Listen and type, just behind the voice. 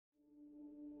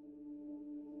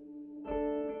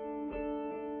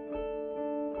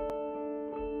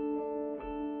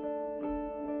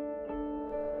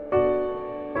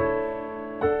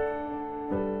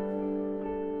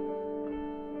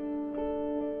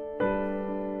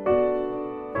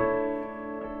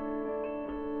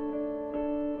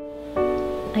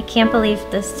I can't believe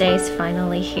this day is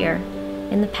finally here.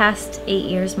 In the past 8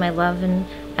 years, my love and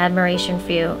admiration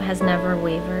for you has never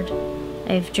wavered.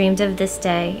 I've dreamed of this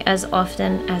day as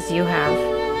often as you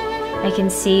have. I can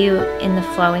see you in the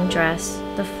flowing dress,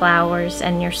 the flowers,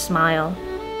 and your smile.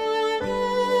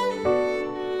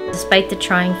 Despite the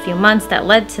trying few months that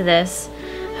led to this,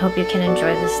 I hope you can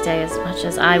enjoy this day as much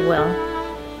as I will.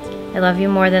 I love you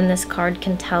more than this card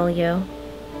can tell you.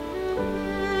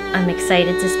 I'm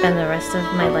excited to spend the rest of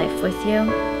my life with you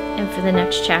and for the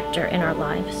next chapter in our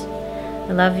lives.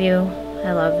 I love you,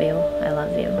 I love you, I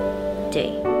love you.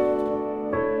 D.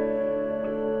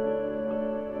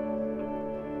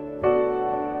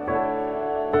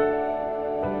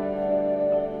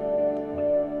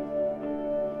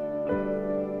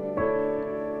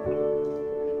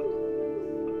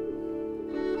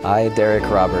 I, Derek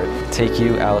Robert, take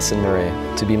you, Allison Marie,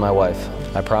 to be my wife.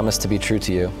 I promise to be true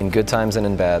to you, in good times and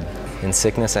in bad, in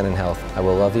sickness and in health. I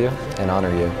will love you and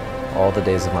honor you all the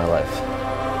days of my life.